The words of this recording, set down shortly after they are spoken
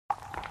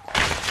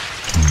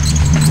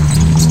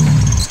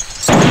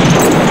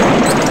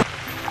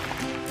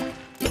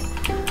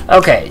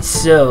Okay,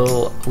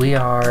 so we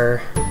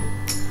are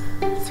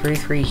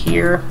 3-3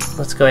 here.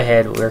 Let's go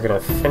ahead. We're gonna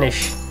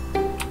finish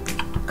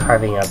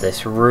carving out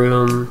this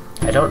room.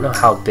 I don't know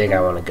how big I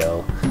want to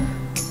go.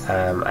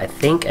 I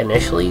think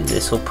initially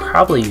this will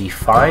probably be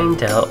fine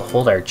to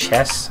hold our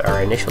chests,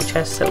 our initial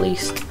chests at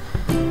least.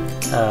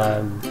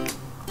 But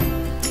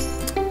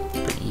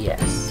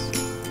yes.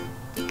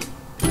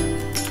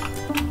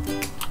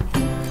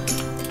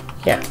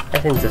 Yeah, I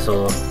think this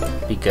will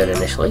be good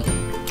initially.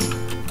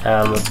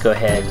 Let's go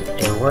ahead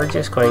and we're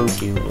just going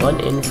to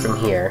one in from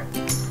here.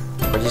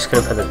 We're just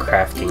going to put the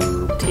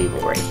crafting table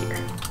right here,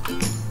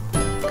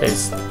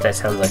 because that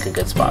sounds like a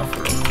good spot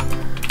for me.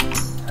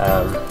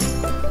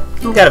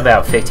 We've got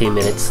about 15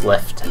 minutes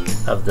left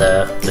of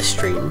the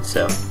stream,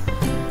 so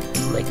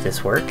we'll make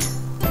this work.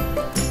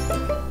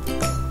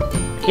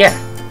 Yeah,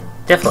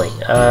 definitely.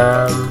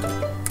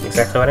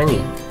 Exactly what I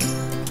need.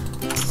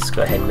 Let's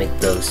go ahead and make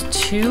those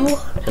 2,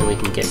 and we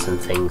can get some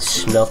things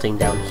smelting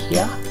down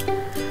here.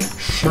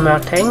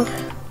 Smelting.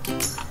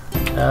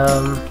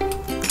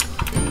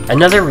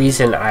 Another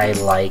reason I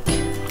like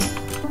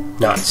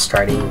not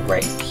starting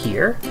right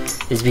here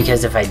is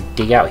because if I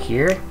dig out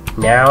here,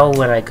 now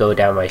when I go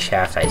down my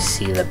shaft, I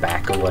see the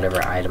back of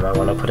whatever item I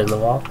want to put in the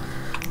wall,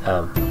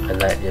 and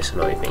that just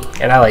annoys me.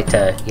 And I like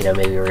to, you know,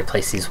 maybe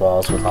replace these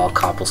walls with all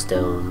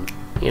cobblestone,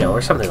 you know,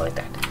 or something like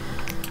that.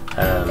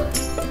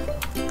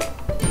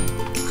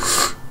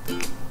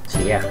 So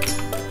yeah,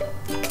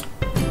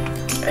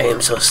 I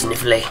am so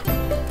sniffly.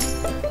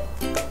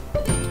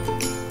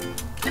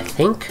 I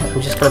think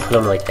I'm just gonna put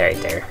them like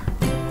right there.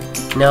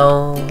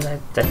 No,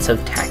 that's so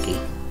tacky.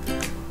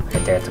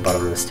 Right there at the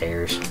bottom of the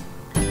stairs.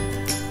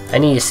 I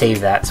need to save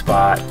that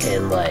spot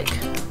and like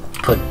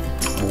put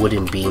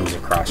wooden beams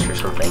across or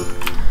something,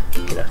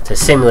 you know, to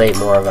simulate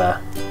more of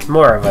an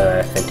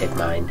authentic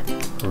mine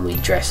when we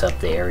dress up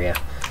the area.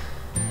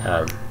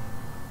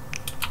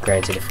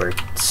 Granted, if we're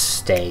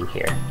staying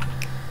here.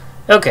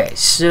 Okay,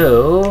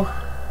 so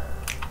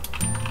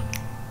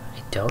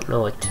I don't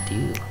know what to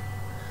do.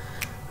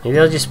 Maybe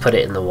I'll just put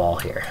it in the wall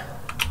here.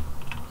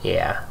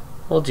 Yeah,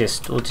 we'll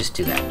just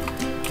do that.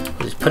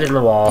 We'll just put it in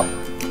the wall.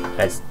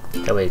 That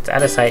way it's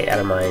out of sight, out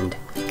of mind.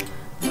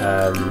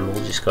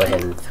 We'll just go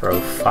ahead and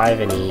throw 5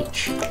 in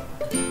each.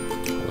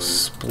 We'll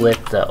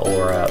split the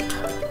ore up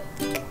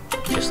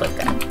just like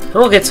that. And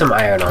we'll get some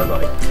iron ore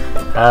going.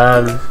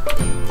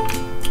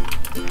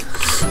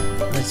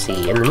 Let's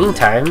see, in the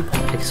meantime,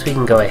 I guess we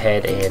can go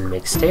ahead and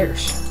make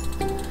stairs.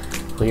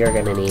 We are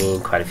going to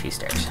need quite a few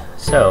stairs.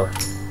 So,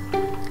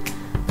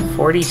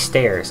 40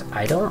 stairs.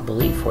 I don't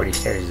believe 40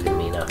 stairs is going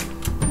to be enough.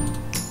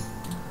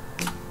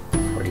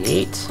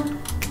 48.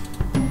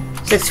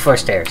 64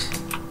 stairs.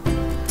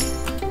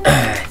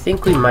 I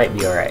think we might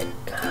be alright.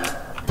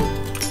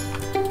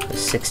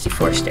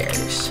 64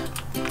 stairs.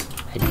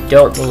 I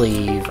don't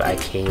believe I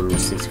came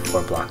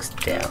 64 blocks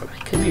down. I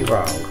could be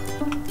wrong.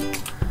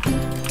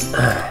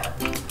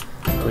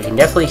 We can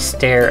definitely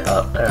stair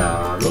up.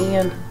 Oh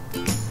man.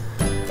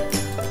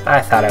 I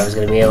thought I was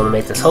going to be able to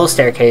make this whole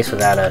staircase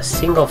without a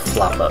single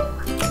flop up.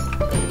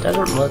 But it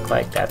doesn't look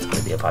like that's going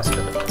to be a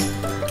possibility.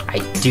 I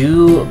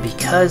do,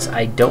 because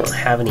I don't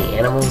have any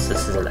animals,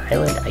 this is an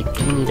island, I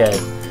do need a...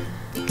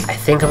 I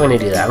think I'm going to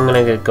do that. I'm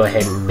going to go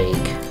ahead and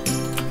make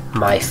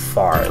my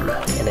farm.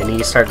 And I need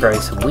to start growing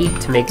some wheat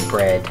to make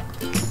bread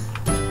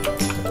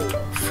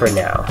for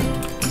now.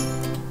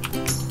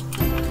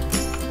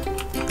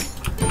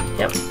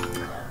 Yep.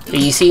 But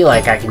you see,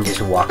 like, I can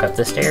just walk up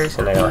the stairs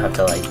and I don't have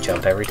to, like,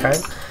 jump every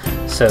time.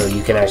 So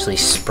you can actually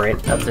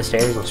sprint up the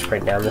stairs and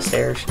sprint down the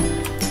stairs.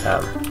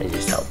 It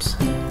just helps.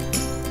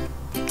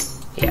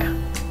 Yeah.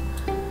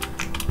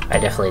 I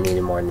definitely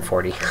needed more than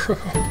 40.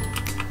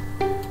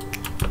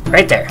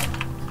 Right there.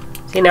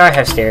 See, now I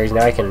have stairs.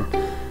 Now I can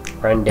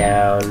run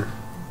down.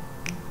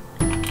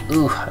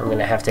 Ooh, I'm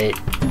gonna have to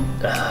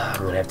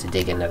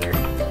dig another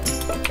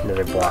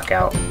block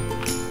out.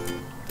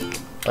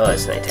 Oh,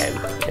 it's nighttime.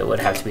 It would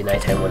have to be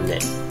nighttime, wouldn't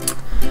it?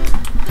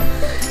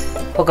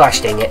 Well,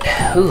 gosh dang it.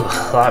 Ooh,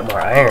 a lot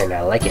more iron.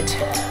 I like it.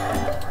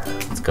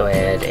 Let's go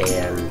ahead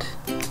and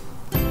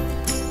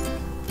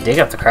dig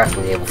up the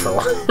crafting table for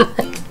one.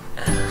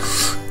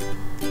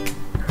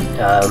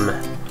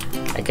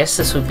 I guess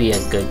this would be a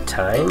good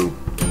time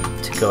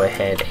to go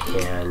ahead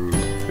and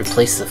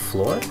replace the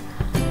floor.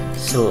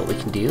 So what we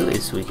can do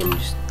is we can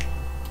just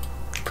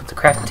put the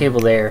crafting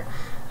table there,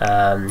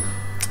 and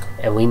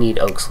we need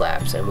oak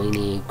slabs, and we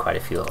need quite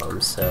a few of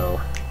them, so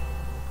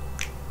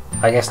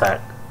I guess not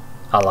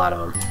a lot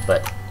of them,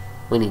 but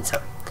we need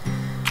some.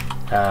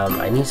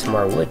 I need some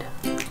more wood.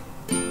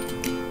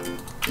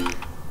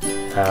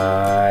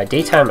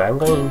 Daytime, I'm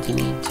going to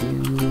need to,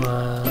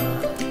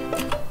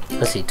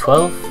 let's see,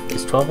 12?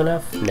 Is 12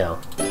 enough? No,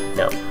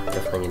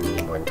 definitely going to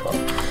need more than 12.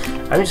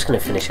 I'm just going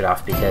to finish it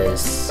off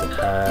because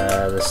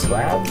the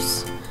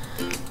slabs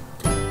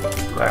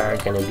are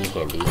going to be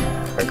handy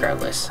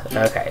regardless.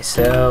 Okay,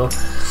 so,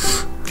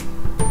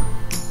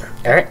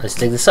 alright, let's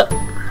dig this up.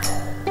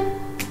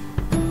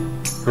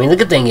 I mean, the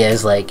good thing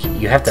is, like,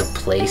 you have to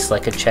place,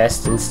 like, a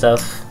chest and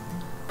stuff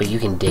but you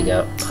can dig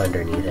up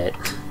underneath it.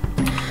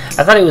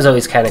 I thought it was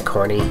always kind of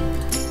corny.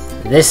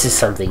 This is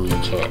something you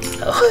can't,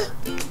 though.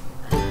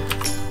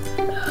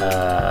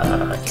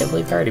 I can't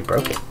believe I already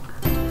broke it.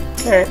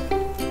 Alright.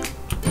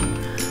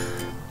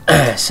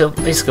 So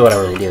basically what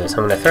I'm going to do is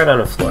I'm going to throw it on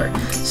the floor.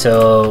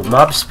 So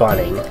mob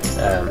spawning,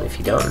 if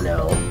you don't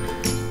know,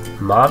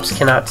 mobs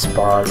cannot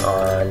spawn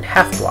on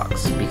half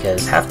blocks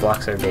because half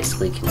blocks are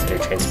basically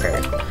considered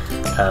transparent.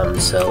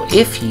 So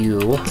if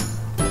you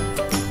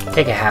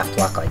take a half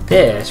block like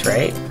this,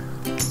 right?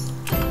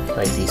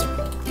 Like these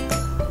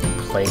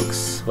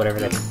planks, whatever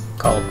they're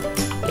called.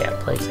 Yeah,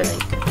 planks, I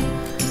think.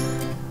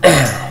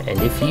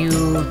 And if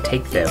you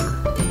take them,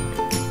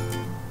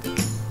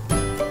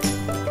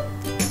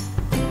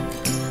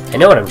 I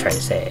know what I'm trying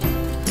to say.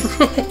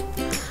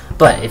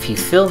 But if you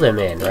fill them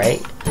in,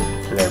 right,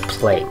 and they're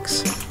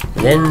planks,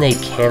 then they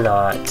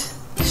cannot,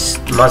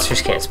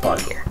 monsters can't spawn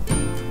here.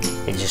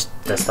 It just,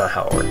 that's not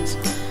how it works.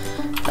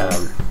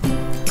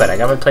 But I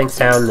got my planks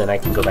down, then I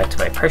can go back to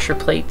my pressure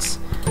plates,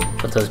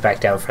 put those back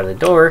down for the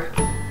door,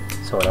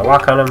 so when I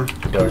walk on them,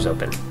 the door's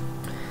open.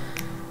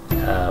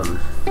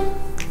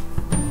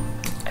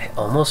 I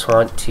almost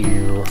want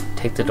to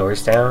take the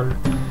doors down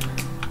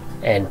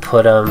and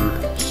put them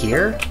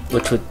here,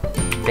 which would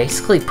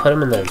basically put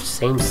them in the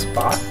same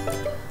spot,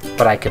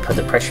 but I could put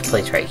the pressure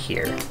plates right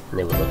here, and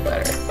they would look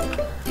better.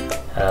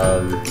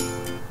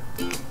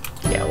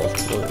 Yeah,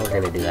 we're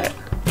gonna do that.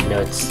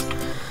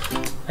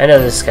 I know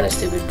this is kind of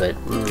stupid, but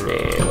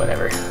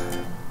whatever.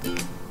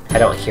 I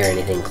don't hear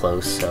anything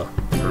close, so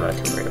I'm not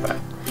too worried about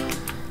it.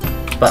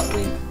 But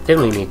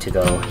then we need to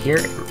go here.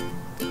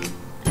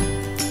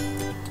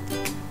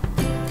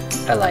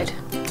 I lied.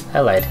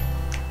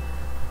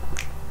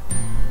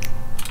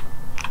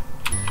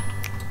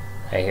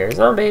 I hear a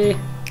zombie.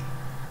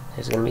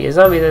 There's gonna be a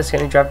zombie that's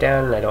gonna drop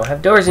down, and I don't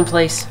have doors in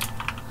place.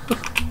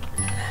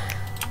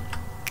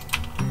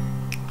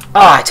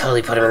 Oh, I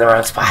totally put him in the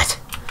wrong spot.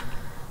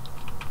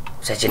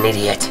 Such an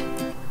idiot.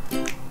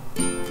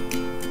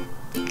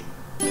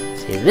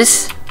 See,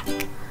 this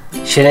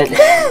shouldn't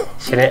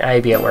I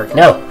be at work?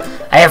 No,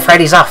 I have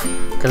Fridays off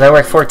because I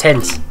work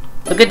 4/10s.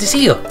 Well, good to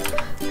see you.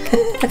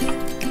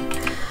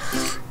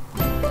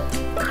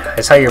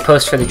 I saw your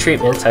post for the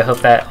treatments. I hope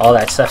that all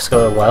that stuff's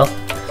going well.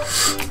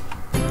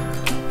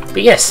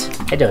 But yes,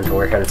 I don't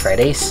work on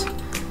Fridays.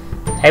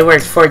 I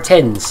work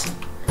 4/10s.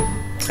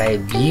 I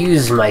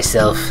abuse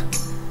myself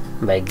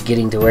by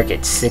getting to work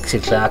at 6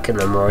 o'clock in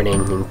the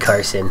morning in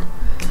Carson.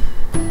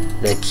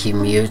 The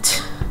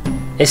commute.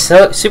 It's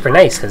so super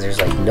nice because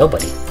there's like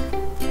nobody.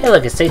 Hey,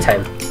 look, it's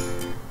daytime.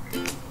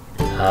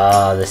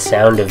 Ah, the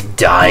sound of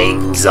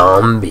dying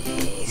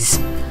zombies.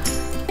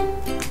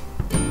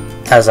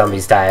 How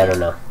zombies die, I don't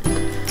know.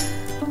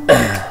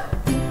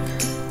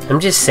 I'm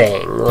just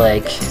saying,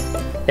 like,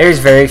 there's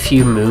very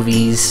few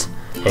movies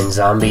and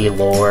zombie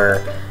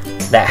lore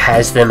that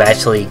has them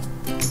actually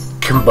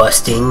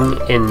combusting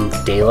in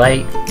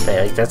daylight.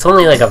 That's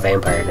only like a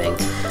vampire thing.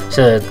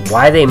 So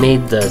why they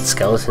made the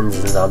skeletons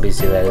and zombies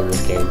do that in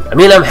this game? I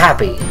mean, I'm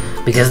happy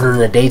because in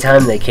the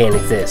daytime they can't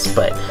exist,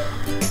 but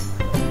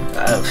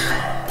I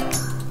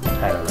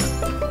don't know.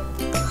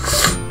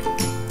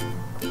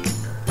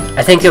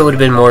 I think it would have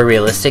been more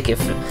realistic if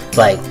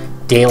like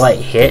daylight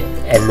hit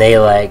and they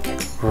like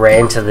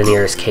ran to the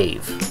nearest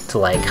cave to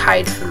like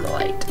hide from the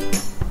light.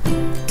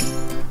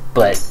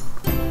 But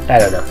I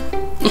don't know.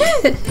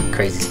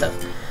 Crazy stuff.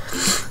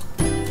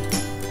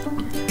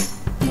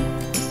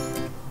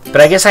 But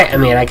I guess I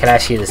mean I could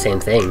ask you the same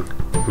thing,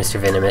 Mr.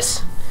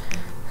 Venomous.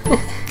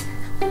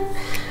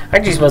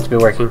 Aren't you supposed to be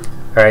working?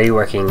 Or are you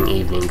working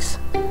evenings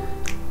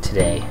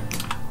today?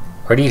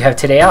 Or do you have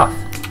today off?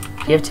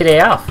 If you have today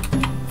off,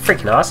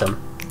 freaking awesome.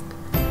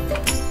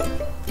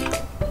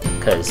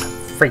 Because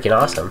freaking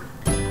awesome.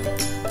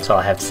 That's all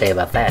I have to say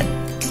about that.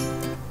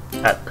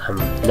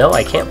 No,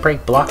 I can't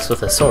break blocks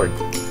with a sword.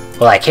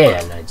 Well, I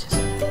can.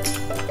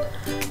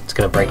 It's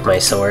gonna break my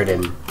sword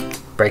and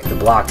break the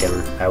block,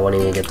 and I won't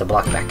even get the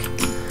block back.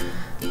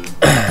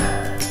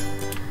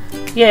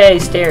 Yay,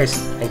 stairs!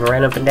 I can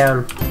run up and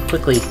down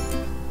quickly.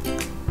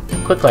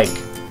 Quick like.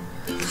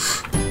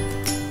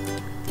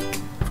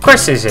 Of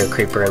course there's a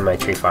creeper in my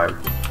tree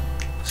farm.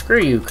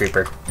 Screw you,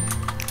 creeper.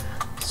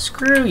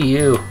 Screw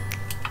you.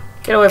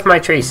 Get away from my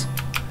trees.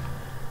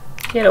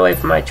 Get away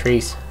from my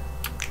trees.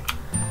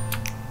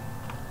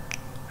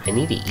 I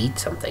need to eat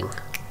something.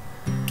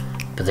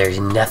 But there's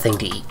nothing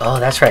to eat. Oh,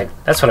 that's right.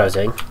 That's what I was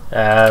doing.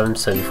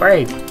 So before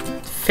I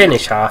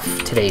finish off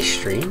today's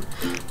stream,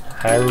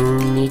 I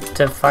need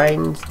to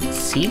find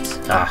seeds.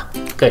 Ah,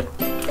 good.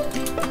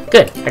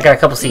 Good. I got a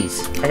couple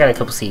seeds.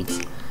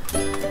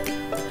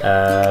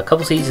 A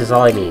couple seeds is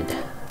all I need.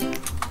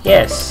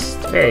 Yes.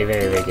 Very,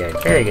 very, very good.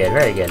 Very good.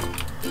 Very good.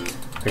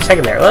 For a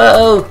second there.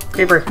 Whoa!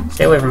 Creeper.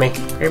 Stay away from me.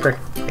 Creeper.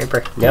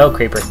 Creeper. No,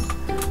 creeper.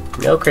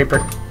 No,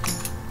 creeper.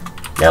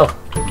 No.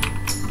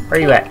 Where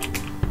are you at?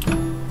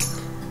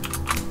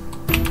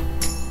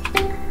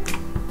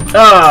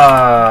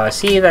 Ah,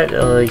 see that?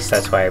 At least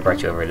that's why I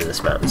brought you over to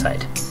this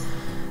mountainside.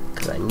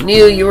 Because I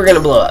knew you were gonna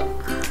blow up.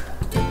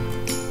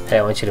 And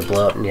I want you to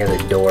blow up near the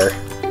door.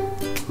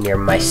 Near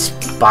my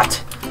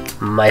spot.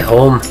 My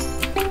home.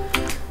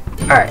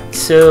 Alright,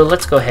 so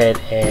let's go ahead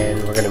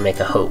and we're gonna make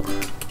a hoe.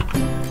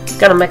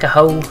 Gonna make a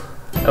hoe.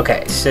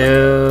 Okay,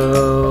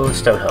 so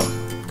stone hoe.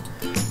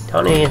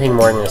 Don't need anything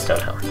more than a stone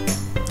hoe.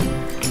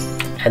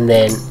 And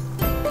then,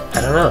 I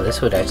don't know,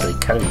 this would actually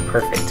kind of be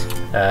perfect.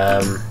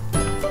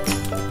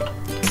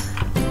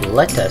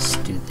 Let us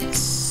do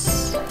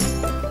this.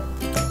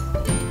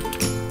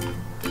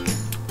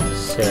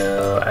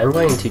 So I'm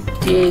going to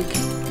dig.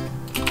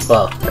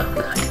 Well, no, I'm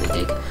not going to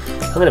dig.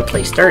 I'm going to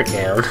place dirt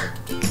down.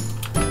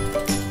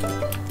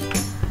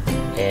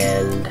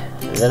 And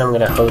then I'm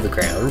going to hoe the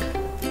ground.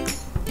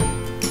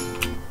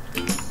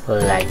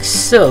 Like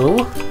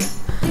so.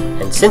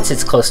 And since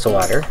it's close to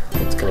water,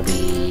 it's going to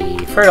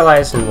be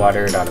fertilized and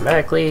watered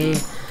automatically.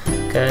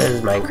 Because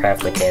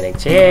Minecraft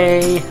mechanics,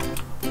 yay!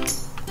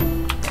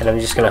 And I'm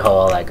just going to hoe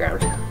all that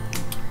ground.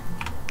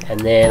 And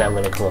then I'm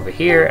going to come over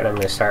here and I'm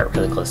going to start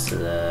really close to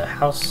the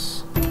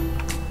house.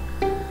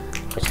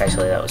 Which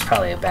actually, that was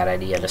probably a bad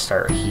idea to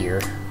start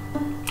here.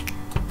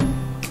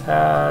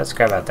 Let's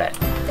grab out that.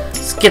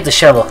 Let's get the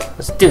shovel.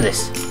 Let's do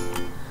this.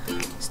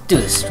 Let's do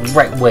this the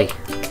right way.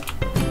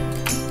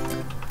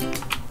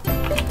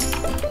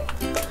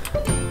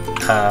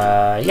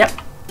 Yep.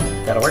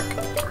 That'll work.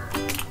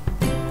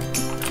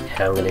 And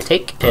I'm going to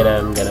take and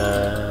I'm going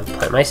to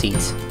plant my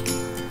seeds.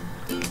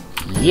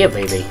 Yeah,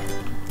 baby.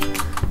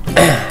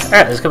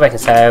 Alright, let's go back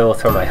inside. We'll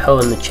throw my hoe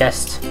in the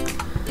chest.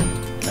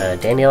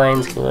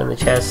 Dandelions can go in the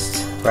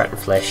chest. Rotten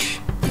flesh.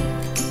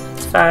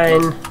 It's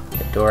fine.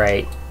 The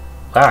dorite.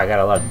 Wow, I got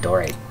a lot of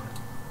dorite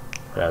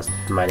when I was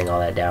mining all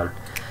that down.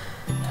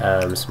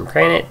 Some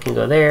granite can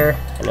go there.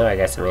 I know I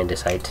got some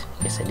andesite.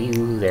 Yes, I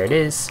do. There it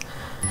is.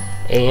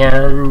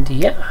 And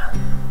yeah.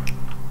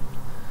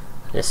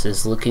 This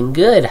is looking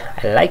good.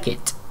 I like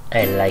it.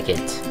 I like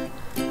it.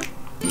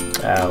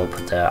 We'll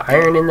put the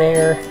iron in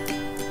there.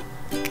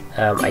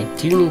 I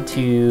do need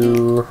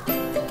to...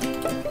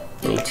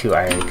 I need 2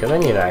 iron, because I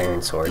need an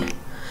iron sword.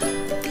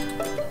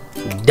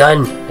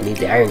 Done! I need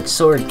the iron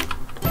sword.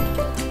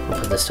 We'll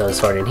put the stone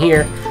sword in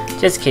here,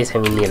 just in case I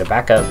need a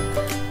backup.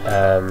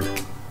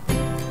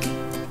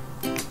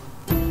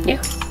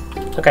 Yeah.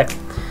 Okay.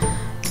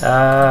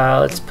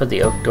 Let's put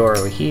the oak door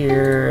over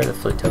here, the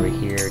flint over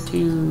here,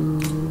 too.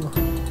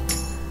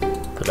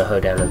 Put the hoe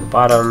down at the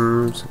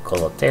bottom, some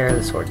coal up there,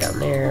 the sword down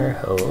there,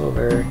 hoe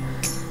over.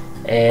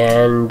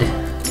 And...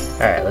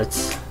 alright,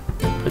 let's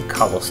put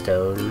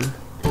cobblestone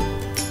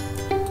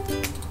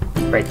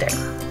right there.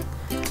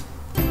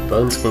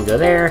 Bones can go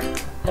there.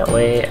 That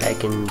way I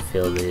can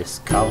fill this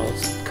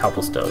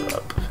cobblestone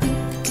up.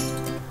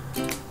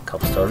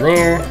 Cobblestone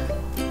there.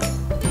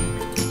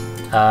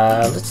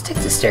 Let's take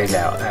the stairs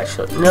out,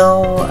 actually.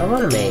 No, I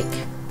want to make...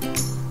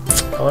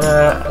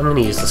 I'm going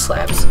to use the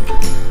slabs.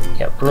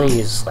 Yep, I'm going to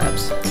use the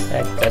slabs.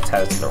 That's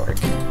how it's going to work.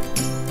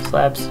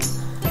 Slabs.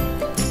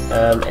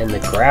 And the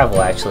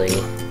gravel,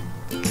 actually...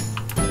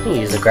 I'm going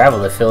to use the gravel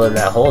to fill in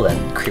that hole that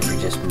creeper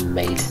just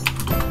made.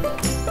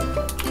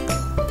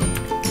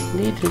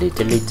 Look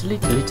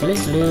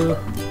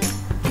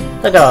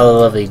at all the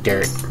lovely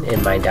dirt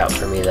it mined out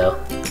for me, though.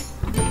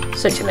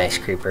 Such a nice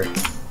creeper.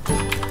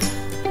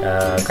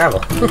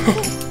 Gravel.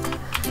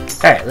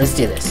 Alright, let's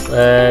do this.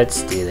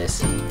 Let's do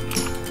this.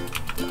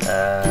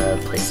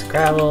 Place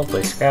gravel,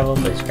 place gravel,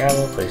 place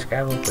gravel, place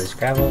gravel, place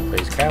gravel,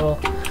 place gravel.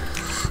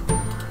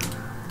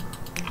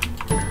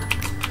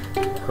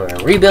 We're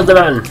gonna rebuild the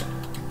mountain.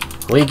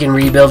 We can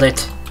rebuild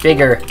it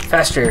bigger,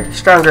 faster,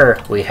 stronger.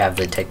 We have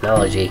the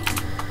technology.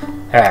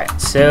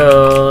 Alright,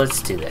 so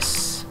let's do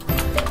this.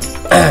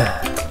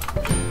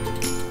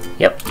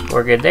 Yep,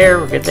 we're good there,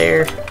 we're good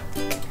there.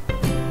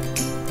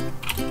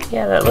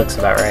 Yeah, that looks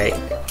about right.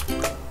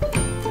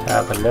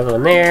 Put another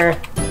one there.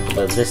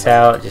 Build this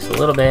out just a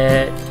little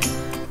bit.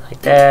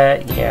 Like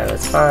that. Yeah,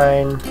 that's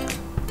fine.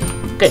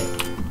 Good.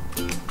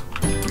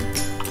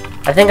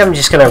 I think I'm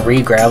just gonna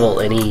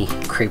re-gravel any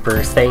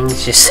creeper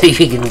things just so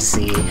you can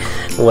see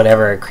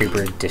whenever a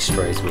creeper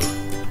destroys me.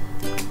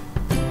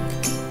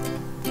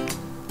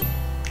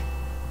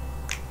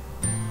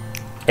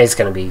 It's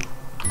gonna be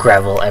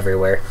gravel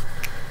everywhere.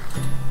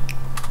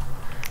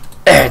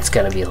 It's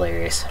gonna be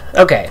hilarious.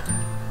 Okay.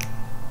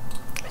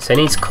 So I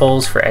need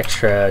coals for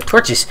extra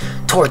torches.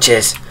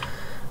 Torches!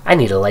 I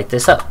need to light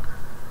this up.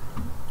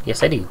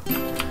 Yes, I do.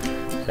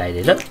 Light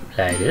it up,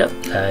 light it up,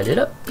 light it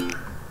up.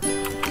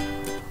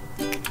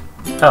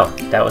 Oh,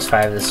 that was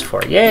 5, this is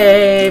 4.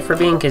 Yay for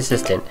being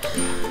consistent.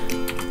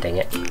 Dang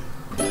it.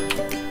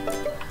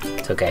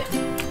 It's okay.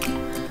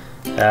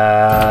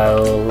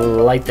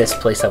 Light this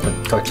place up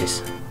with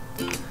torches.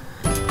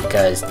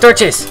 Because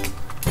torches!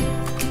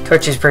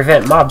 Torches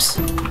prevent mobs.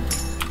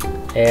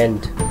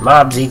 And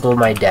mobs equal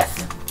my death.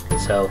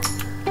 So,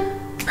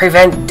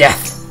 prevent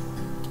death.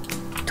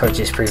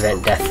 Torches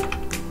prevent death.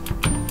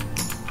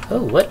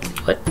 Oh, what?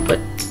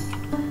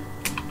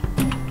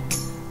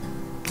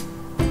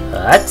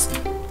 That's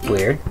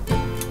weird.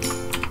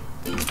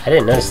 I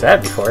didn't notice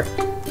that before.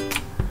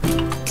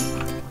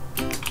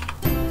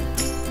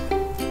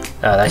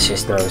 Oh, that's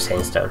just normal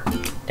sandstone.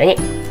 Dang it.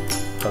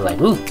 I'm like,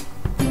 ooh,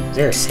 is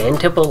there a sand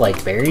temple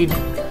like buried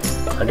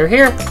under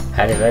here?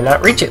 How did I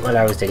not reach it when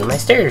I was digging my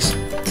stairs?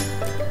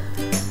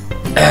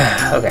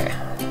 Okay,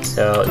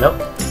 so nope.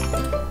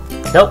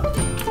 Nope.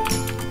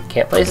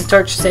 Can't place a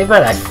torch to save my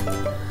life.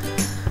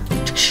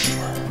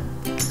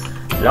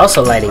 And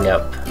also lighting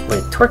up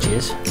with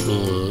torches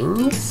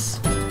means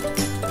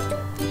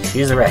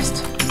she's the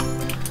rest.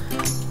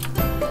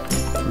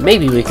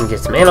 Maybe we can get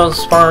some animal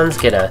spawns,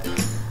 get a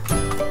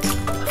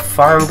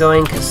farm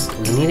going, because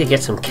we need to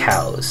get some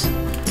cows.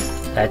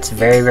 That's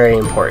very, very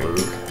important,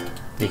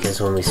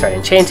 because when we start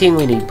enchanting,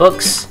 we need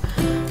books,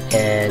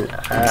 and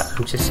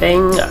I'm just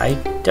saying, I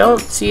don't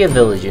see a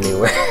village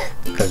anywhere,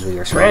 because we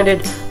are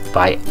surrounded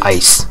by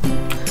ice.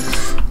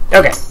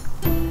 Okay,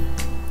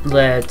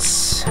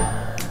 let's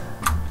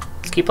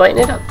keep lighting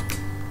it up,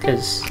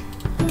 because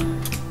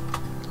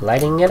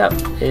lighting it up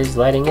is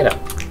lighting it up.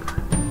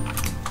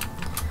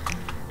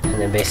 And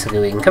then basically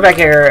we can come back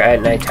here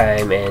at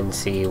nighttime and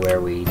see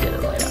where we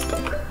didn't light up.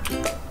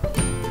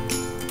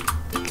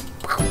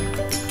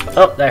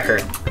 Oh, that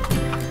hurt.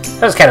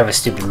 That was kind of a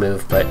stupid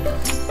move, but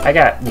I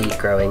got wheat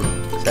growing,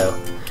 so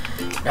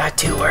not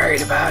too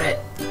worried about it.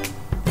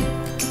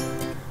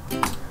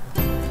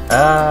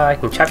 I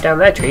can chop down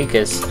that tree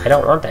because I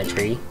don't want that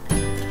tree.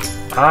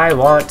 I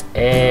want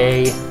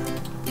a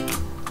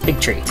big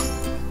tree.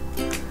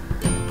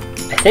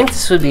 I think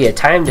this would be a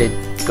time to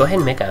go ahead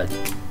and make a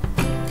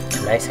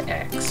nice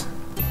axe.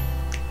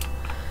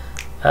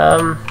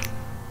 I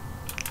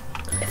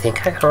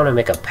think I want to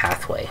make a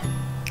pathway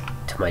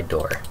to my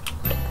door.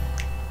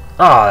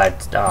 Oh,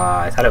 that's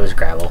I thought it was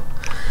gravel.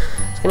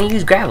 I was gonna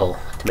use gravel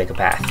to make a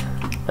path.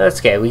 That's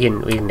okay. We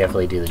can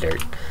definitely do the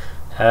dirt.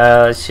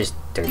 Let's just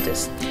dirt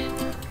this.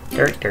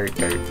 Dirt.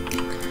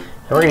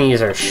 And we're gonna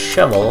use our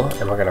shovel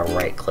and we're gonna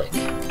right click,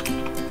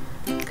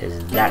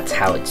 because that's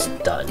how it's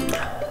done.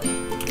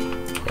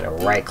 I'm gonna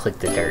right click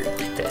the dirt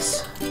like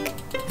this.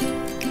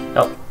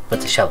 Oh,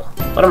 with the shovel.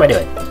 What am I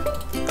doing?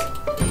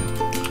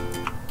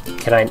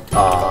 Can I?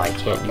 Oh, I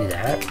can't do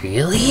that.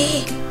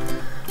 Really?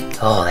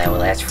 Oh,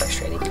 that's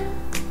frustrating.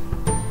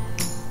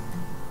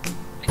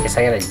 I guess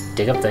I gotta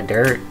dig up the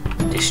dirt,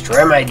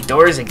 destroy my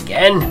doors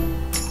again,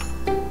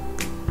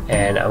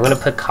 and I'm gonna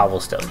put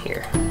cobblestone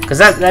here, because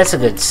that's a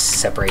good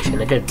separation,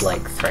 a good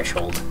like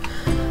threshold.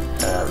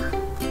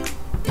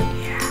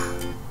 Yeah.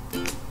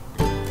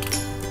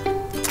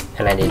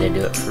 And I need to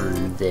do it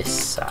from this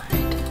side.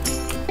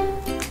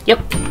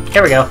 Yep,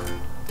 there we go.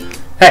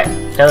 Okay,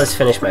 now let's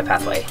finish my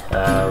pathway.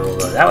 We'll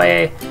go that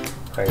way.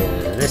 We're gonna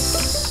do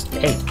this.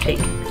 Hey.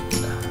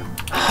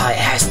 Oh, it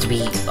has to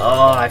be.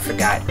 Oh, I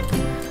forgot.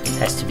 It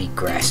has to be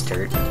grass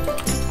dirt.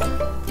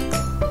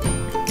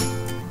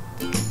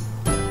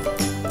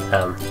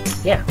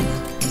 Yeah,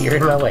 you're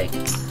in my way.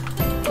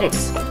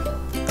 Thanks.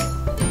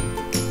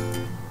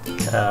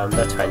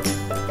 That's fine.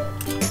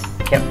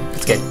 Yep,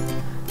 that's good.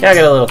 Now I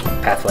got a little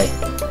pathway. I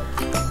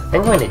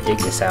think I'm going to dig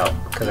this out,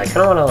 because I kind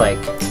of want to, like,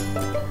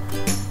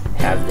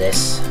 have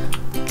this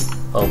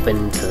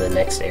open to the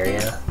next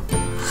area.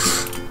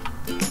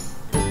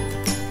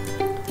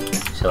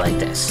 So like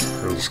this.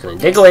 I'm just going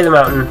to dig away the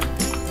mountain,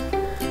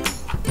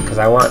 because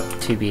I want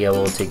to be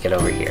able to get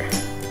over here.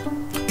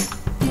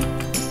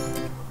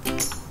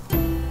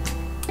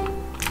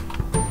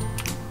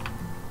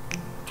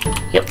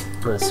 Yep,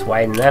 let's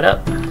widen that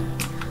up.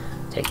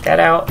 Take that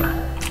out.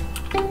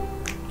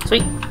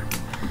 Sweet.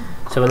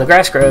 So when the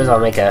grass grows, I'll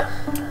make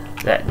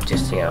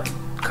just, you know,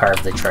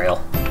 carve the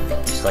trail,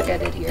 just like I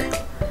did here.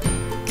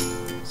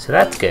 So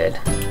that's good.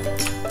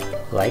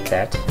 Like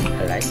that.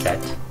 I like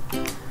that.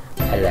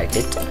 I like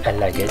it. I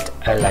like it.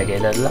 I like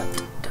it a lot.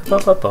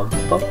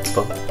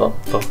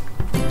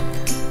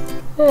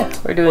 Yeah,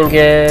 we're doing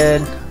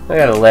good. We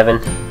got 11.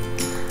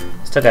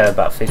 Still got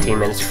about 15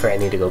 minutes before I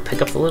need to go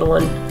pick up the little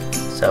one.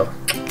 So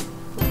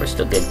we're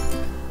still good.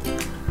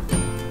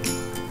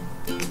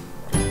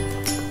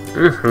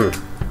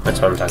 That's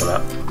what I'm talking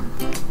about.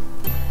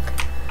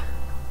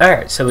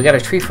 Alright, so we got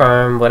a tree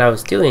farm. What I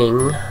was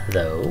doing,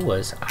 though,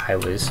 was I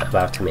was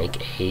about to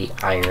make a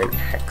iron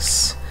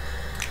axe.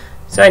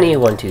 So I need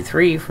 1, 2,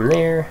 3 from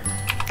there.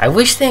 I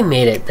wish they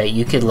made it that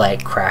you could,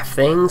 like, craft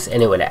things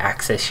and it would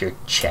access your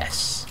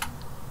chests.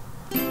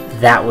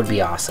 That would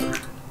be awesome.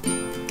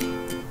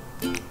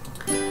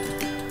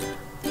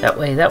 That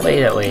way.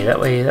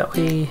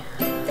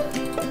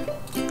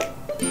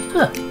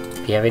 Huh.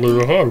 If you have it in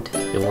your hand,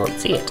 you won't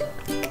see it.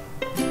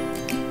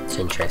 It's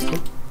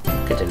interesting.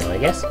 Good to know, I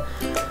guess.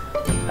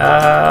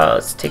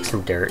 Let's take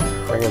some dirt.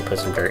 We're gonna put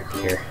some dirt in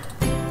here.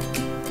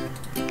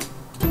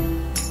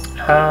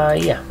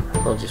 Yeah.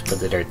 We'll just put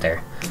the dirt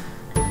there.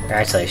 Or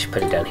actually, I should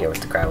put it down here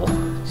with the gravel,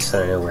 just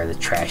so I know where the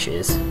trash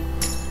is.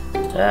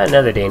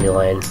 Another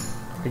dandelion.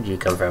 Where'd you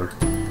come from?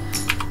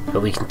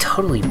 But we can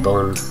totally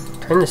turn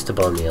this to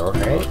bone meal,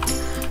 right?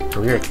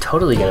 We are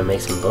totally gonna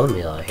make some bone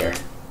meal out here.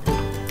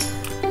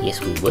 Yes,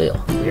 we will.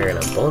 We are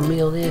gonna bone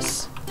meal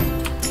this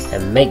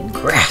and make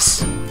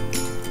grass.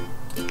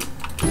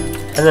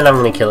 And then I'm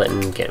gonna kill it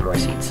and get more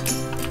seeds.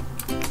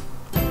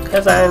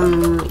 Because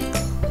I'm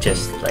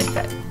Just like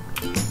that.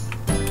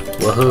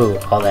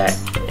 Woohoo! All that.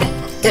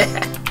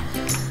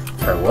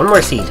 For one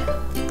more seed.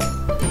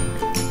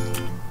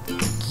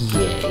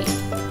 Yay.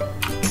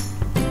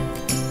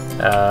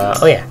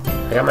 Oh yeah,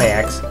 I got my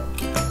axe.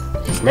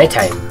 It's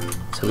nighttime,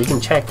 so we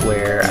can check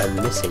where I'm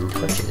missing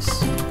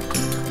torches.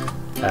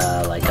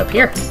 Like up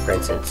here, for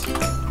instance.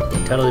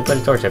 Totally put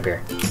a torch up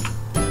here.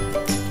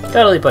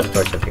 Totally put a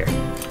torch up here.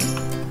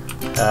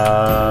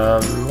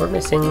 We're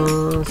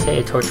missing, say,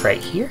 a torch right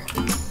here.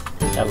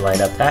 That'll light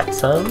up that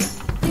some.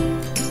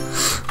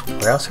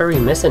 Where else are we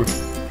missing?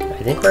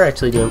 I think we're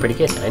actually doing pretty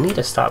good. I need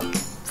to stop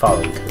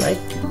falling because I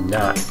do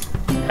not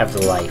have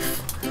the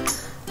life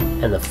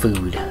and the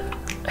food.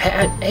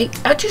 Hey,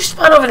 how'd you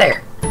spawn over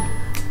there?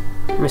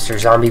 Mr.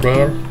 Zombie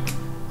Man.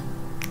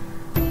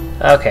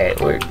 Okay,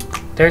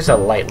 there's a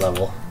light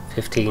level.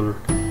 15.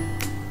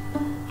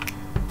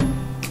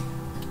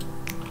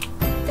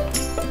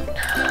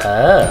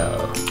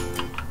 Oh.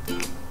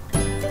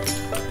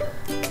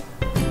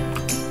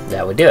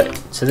 That would do it.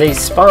 So they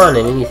spawn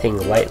in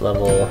anything light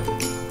level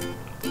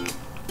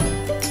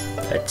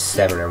at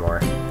 7 or more.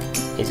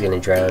 He's gonna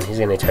drown. He's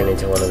gonna turn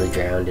into one of the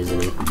drowned,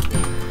 isn't he?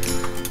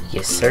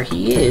 Yes, sir,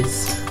 he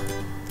is.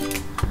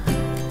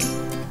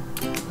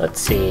 Let's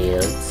see.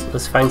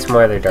 Let's find some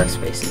more other dark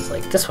spaces,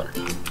 like this one.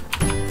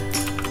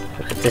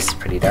 This is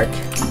pretty dark.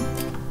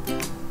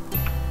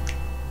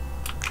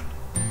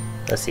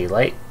 Let's see.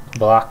 Light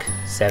block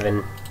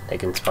 7. They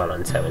can spawn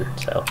on 7.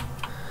 So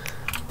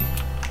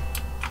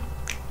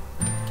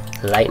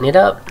lighten it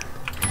up.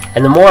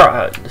 And the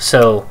more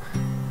so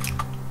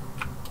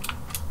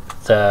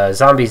the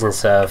zombies and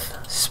stuff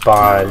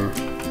spawn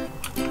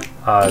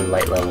on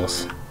light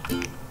levels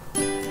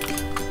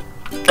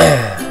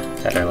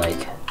that are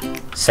like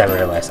 7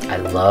 or less. I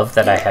love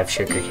that I have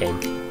sugarcane.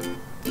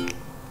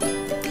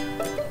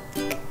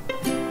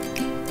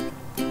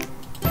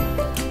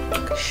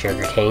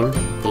 Sugarcane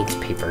needs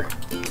paper.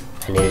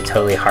 I need to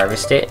totally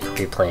harvest it and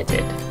replant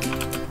it.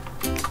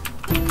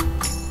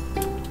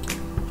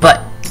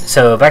 But,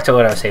 so back to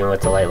what I was saying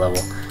with the light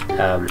level.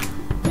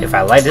 If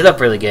I light it up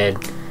really good,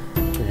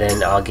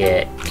 then I'll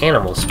get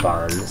animal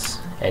spawns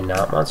and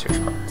not monster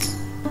spawns.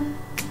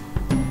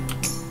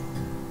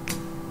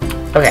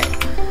 Okay,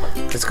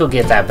 let's go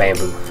get that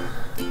bamboo.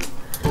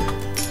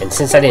 And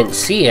since I didn't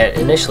see it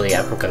initially,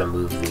 I'm gonna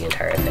move the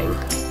entire thing.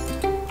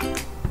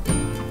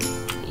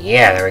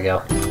 Yeah, there we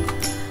go.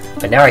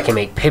 But now I can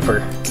make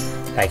paper.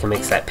 I can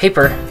mix that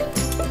paper.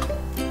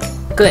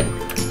 Good.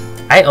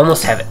 I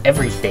almost have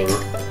everything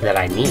that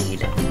I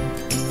need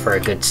for a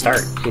good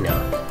start, you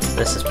know.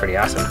 This is pretty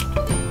awesome.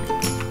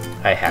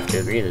 I have to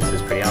agree, this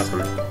is pretty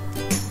awesome.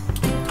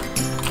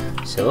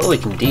 So what we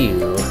can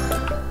do...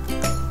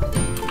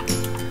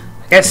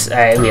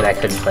 I mean, I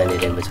could plant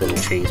it in between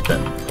the trees,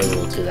 but maybe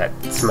we'll do that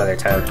some other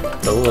time.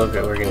 But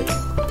we're gonna...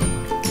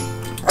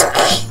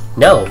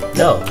 No,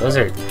 those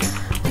are...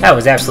 That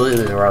was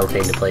absolutely the wrong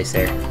thing to place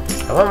there.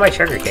 I want my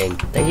sugarcane.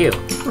 Thank you.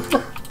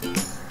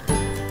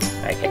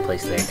 I can't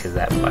place it there because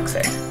that blocks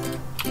there.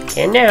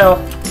 And now...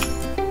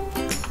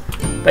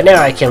 But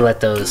now I can let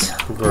those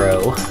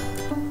grow.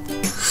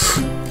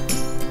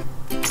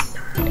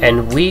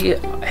 And we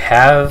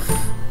have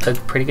a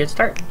pretty good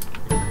start.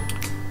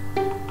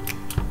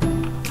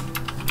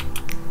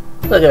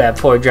 Look at that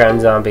poor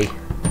drowned zombie.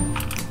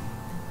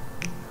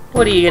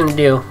 What are you gonna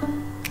do?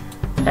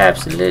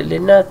 Absolutely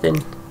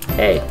nothing.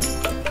 Hey.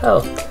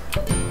 Oh.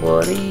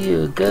 What are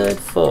you good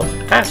for?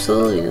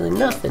 Absolutely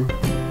nothing.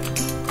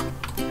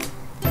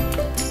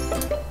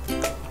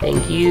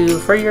 Thank you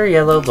for your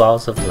yellow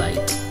balls of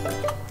light.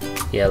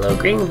 Yellow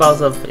green balls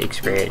of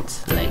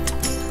experience light.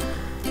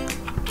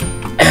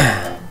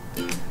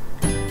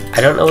 I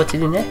don't know what to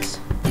do next.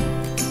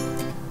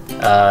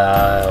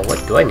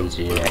 What do I need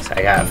to do next?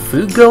 I got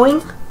food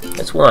going.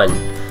 That's one.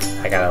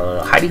 I got a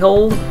little hidey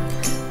hole.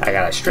 I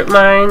got a strip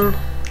mine.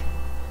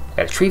 I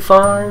got a tree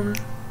farm.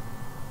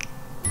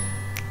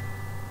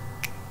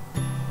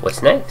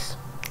 What's next?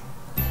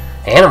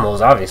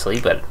 Animals,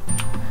 obviously, but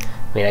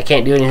I mean, I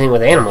can't do anything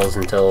with animals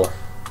until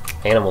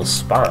animals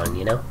spawn,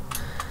 you know?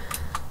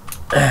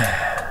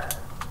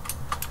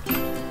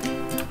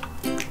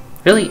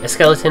 Really? A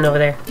skeleton over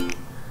there?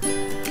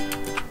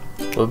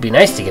 It would be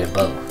nice to get a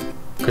bow.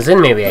 Because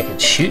then maybe I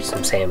could shoot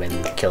some salmon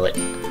and kill it.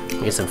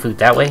 And get some food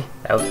that way.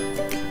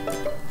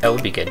 That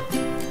would be good.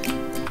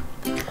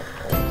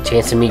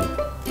 Chance of me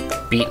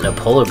beating a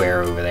polar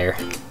bear over there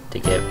to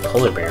get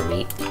polar bear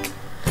meat.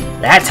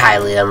 That's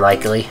highly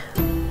unlikely.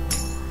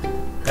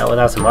 Not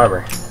without some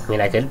armor. I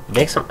mean, I could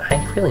make some...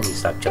 I really need to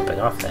stop jumping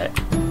off that.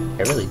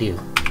 I really do.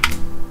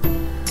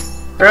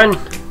 Run!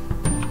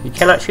 You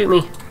cannot shoot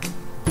me.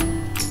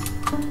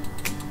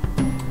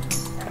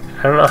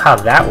 I don't know how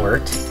that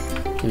worked.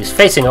 He was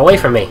facing away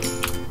from me.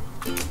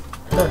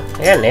 Huh,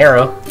 I got an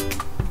arrow.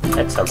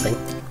 That's something.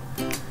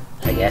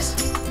 I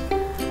guess.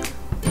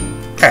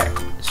 Alright,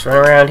 let's run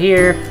around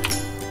here.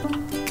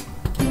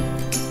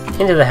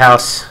 Into the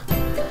house.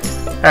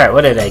 Alright,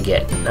 what did I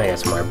get? I got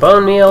some more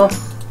bone meal.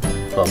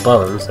 Well,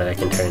 bones that I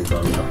can turn into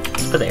bone meal.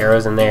 Let's put the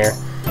arrows in there.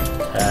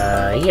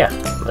 Yeah,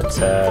 let's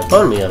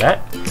bone meal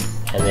that.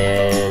 And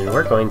then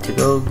we're going to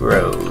go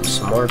grow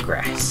some more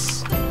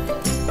grass.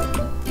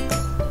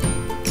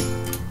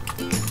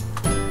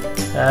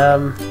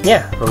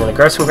 Yeah, I'm gonna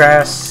grow some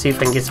grass, see if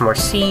I can get some more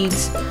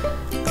seeds.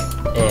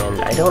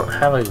 And I don't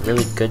have a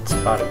really good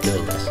spot of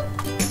doing this.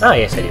 Oh,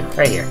 yes I do,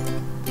 right here.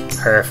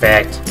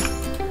 Perfect.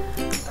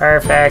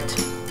 Perfect.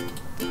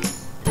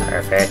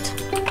 Perfect.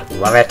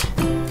 Love it.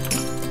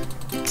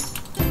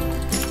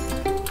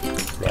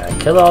 Now I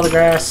kill all the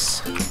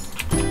grass.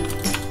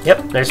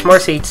 Yep, there's more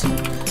seeds.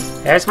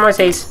 There's more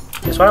seeds.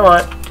 Just what I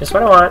want. Just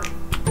what I want.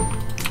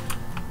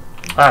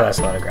 Wow, that's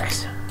a lot of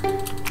grass.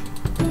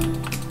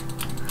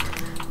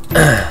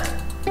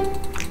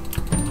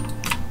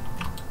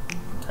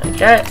 Like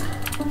that.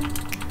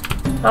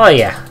 Oh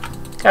yeah.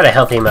 Got a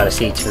healthy amount of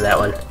seeds from that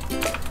one.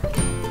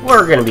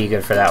 We're gonna be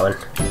good for that one.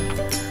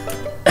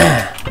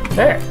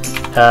 There.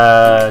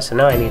 So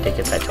now I need to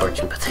get that torch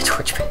and put the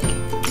torch back.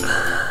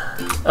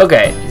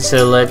 Okay,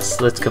 so let's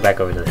go back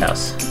over to the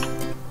house.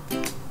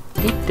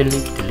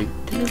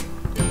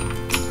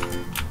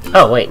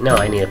 Oh wait, no,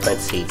 I need to plant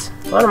seeds.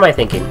 What am I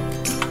thinking?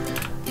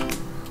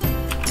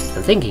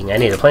 I'm thinking I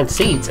need to plant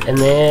seeds, and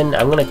then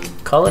I'm gonna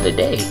call it a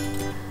day.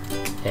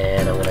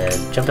 And I'm gonna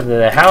jump into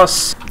the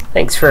house.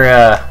 Thanks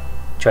for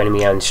joining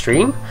me on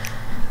stream.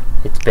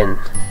 It's been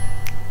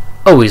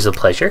always a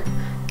pleasure,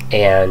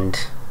 and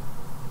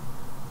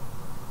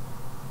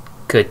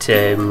good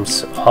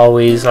times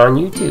always on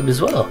YouTube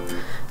as well.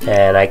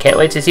 And I can't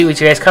wait to see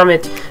what you guys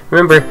comment.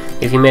 Remember,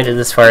 if you made it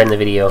this far in the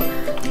video,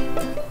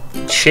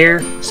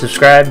 share,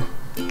 subscribe,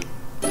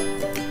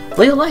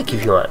 leave a like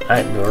if you want,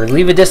 or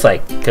leave a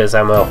dislike, because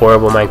I'm a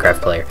horrible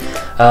Minecraft player.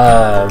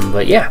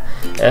 But yeah,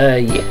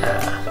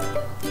 yeah.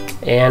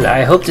 And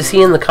I hope to see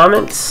you in the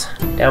comments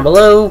down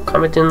below.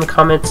 Comment in the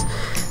comments.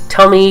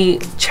 Tell me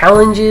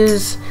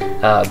challenges,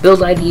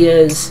 build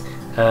ideas,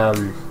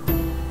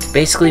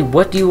 basically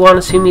what do you want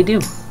to see me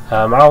do.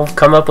 I'll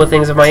come up with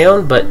things of my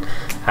own, but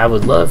I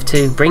would love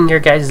to bring your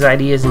guys'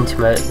 ideas into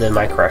the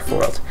Minecraft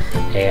world.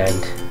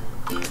 And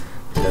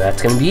so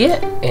that's going to be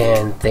it.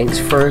 And thanks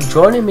for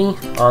joining me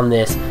on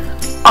this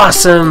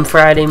awesome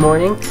Friday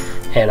morning.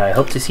 And I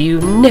hope to see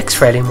you next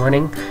Friday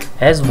morning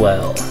as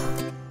well.